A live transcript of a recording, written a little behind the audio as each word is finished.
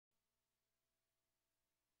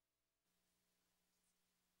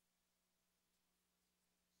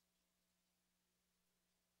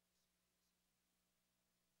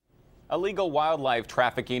Illegal wildlife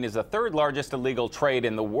trafficking is the third largest illegal trade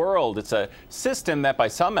in the world. It's a system that, by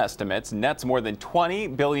some estimates, nets more than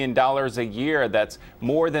 $20 billion a year. That's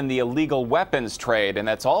more than the illegal weapons trade, and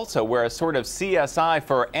that's also where a sort of CSI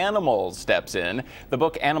for animals steps in. The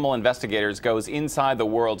book Animal Investigators goes inside the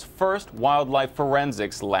world's first wildlife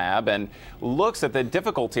forensics lab and looks at the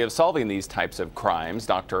difficulty of solving these types of crimes.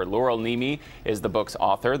 Dr. Laurel Neme is the book's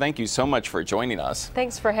author. Thank you so much for joining us.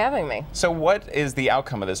 Thanks for having me. So what is the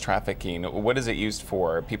outcome of this trafficking? What is it used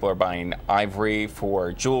for? People are buying ivory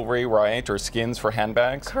for jewelry, right? Or skins for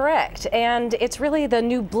handbags? Correct. And it's really the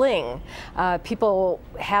new bling. People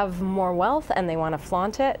have more wealth and they want to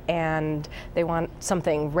flaunt it, and they want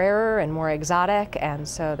something rarer and more exotic, and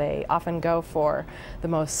so they often go for the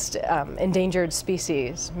most endangered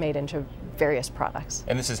species made into various products.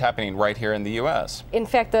 And this is happening right here in the U.S. In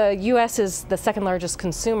fact, the U.S. is the second largest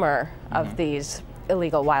consumer of these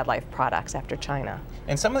illegal wildlife products after China.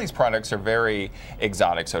 And some of these products are very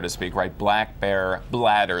exotic, so to speak, right? Black bear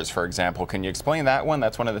bladders, for example. Can you explain that one?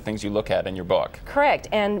 That's one of the things you look at in your book. Correct.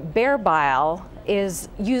 And bear bile is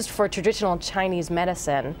used for traditional Chinese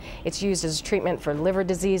medicine. It's used as treatment for liver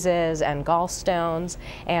diseases and gallstones,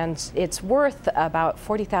 and it's worth about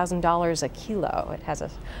 $40,000 a kilo. It has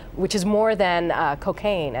which is more than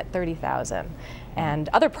cocaine at $30,000. And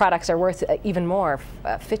other products are worth even more,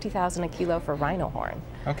 $50,000 a kilo for rhino horn.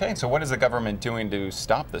 Okay, so what is the government doing to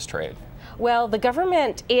stop this trade? Well, the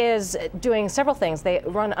government is doing several things. They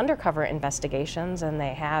run undercover investigations and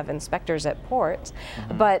they have inspectors at ports.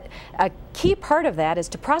 But a key part of that is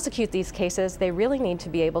to prosecute these cases, they really need to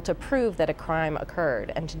be able to prove that a crime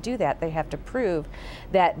occurred. And to do that, they have to prove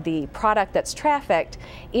that the product that's trafficked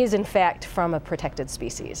is in fact from a protected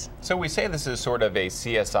species. So we say this is sort of a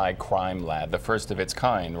CSI crime lab, the first of its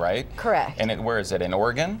kind, right? Correct. And where is it, in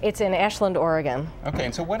Oregon? It's in Ashland, Oregon. Okay,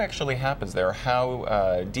 and so what actually happens there?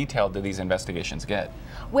 How detailed do these investigations get?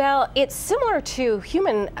 Well, it's similar to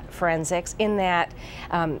human forensics in that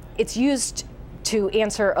it's used to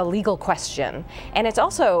answer a legal question. And it's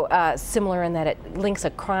also similar in that it links a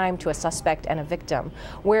crime to a suspect and a victim.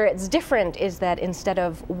 Where it's different is that instead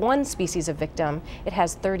of one species of victim, it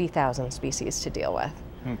has 30,000 species to deal with.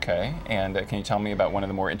 Okay, and can you tell me about one of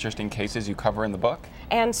the more interesting cases you cover in the book?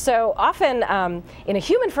 And so often in a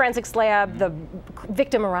human forensics lab, the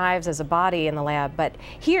victim arrives as a body in the lab, but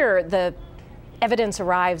here the evidence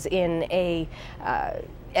arrives in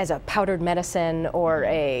as a powdered medicine or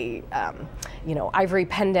a ivory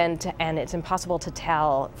pendant, and it's impossible to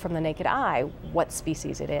tell from the naked eye what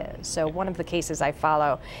species it is. So one of the cases I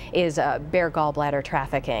follow is bear gallbladder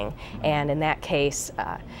trafficking, and in that case,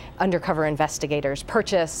 undercover investigators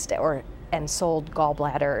purchased and sold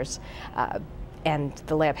gallbladders, and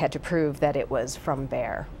the lab had to prove that it was from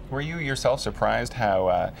bear. Were you yourself surprised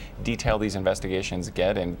how detailed these investigations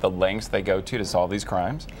get and the lengths they go to solve these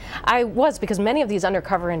crimes? I was, because many of these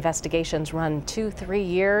undercover investigations run 2-3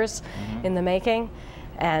 years in the making,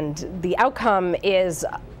 and the outcome is,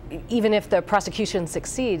 even if the prosecution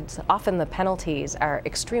succeeds, often the penalties are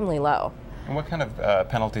extremely low. And what kind of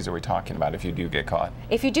penalties are we talking about if you do get caught?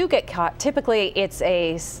 If you do get caught, typically it's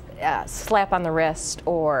a slap on the wrist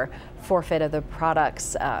or forfeit of the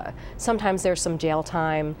products. Sometimes there's some jail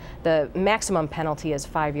time. The maximum penalty is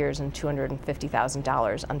 5 years and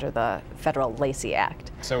 $250,000 under the Federal Lacey Act.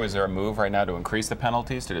 So is there a move right now to increase the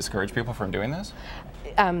penalties to discourage people from doing this?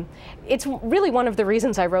 It's really one of the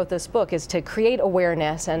reasons I wrote this book, is to create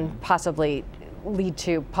awareness and possibly lead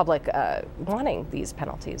to public wanting these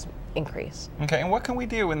penalties increase. Okay, and what can we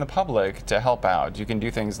do in the public to help out? You can do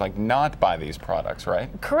things like not buy these products, right?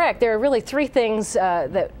 Correct. There are really 3 things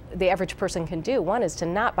that the average person can do. One is to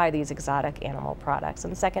not buy these exotic animal products,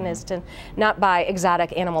 and the second is to not buy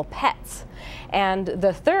exotic animal pets. And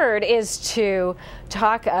the third is to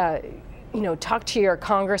talk to your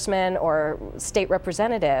congressman or state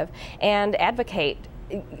representative and advocate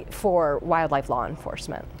for wildlife law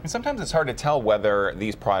enforcement. And sometimes it's hard to tell whether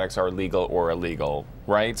these products are legal or illegal,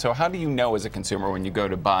 right? So how do you know as a consumer when you go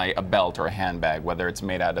to buy a belt or a handbag whether it's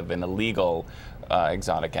made out of an illegal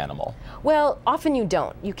exotic animal? Well, often you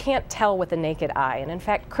don't. You can't tell with the naked eye, and in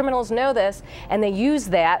fact criminals know this, and they use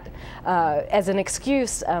that as an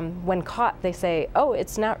excuse. When caught, they say, oh,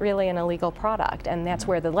 it's not really an illegal product, and that's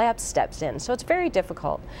where the lab steps in. So it's very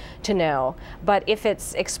difficult to know, but if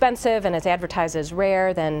it's expensive and it's advertised as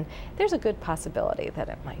rare, then there's a good possibility that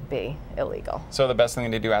it might be illegal. So the best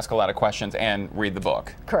thing to do, ask a lot of questions and read the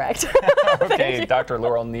book. Correct. Okay, Dr.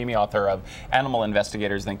 Laurel Neme, author of Animal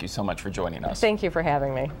Investigators, thank you so much for joining us. Thank you for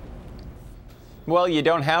having me. Well, you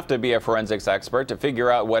don't have to be a forensics expert to figure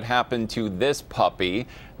out what happened to this puppy.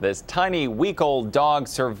 This tiny, week-old dog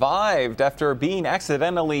survived after being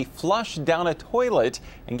accidentally flushed down a toilet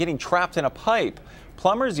and getting trapped in a pipe.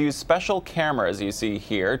 Plumbers used special cameras, you see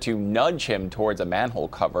here, to nudge him towards a manhole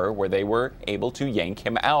cover where they were able to yank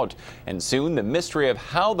him out. And soon the mystery of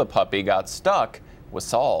how the puppy got stuck was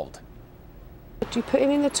solved. You put him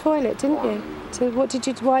in the toilet, didn't you? So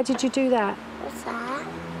why did you do that? What's that?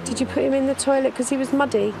 Did you put him in the toilet because he was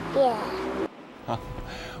muddy? Yeah.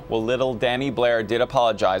 Well, little Danny Blair did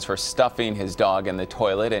apologize for stuffing his dog in the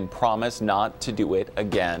toilet and promised not to do it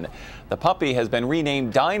again. The puppy has been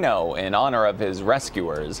renamed Dino in honor of his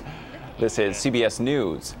rescuers. This is CBS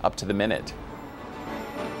News, Up to the Minute.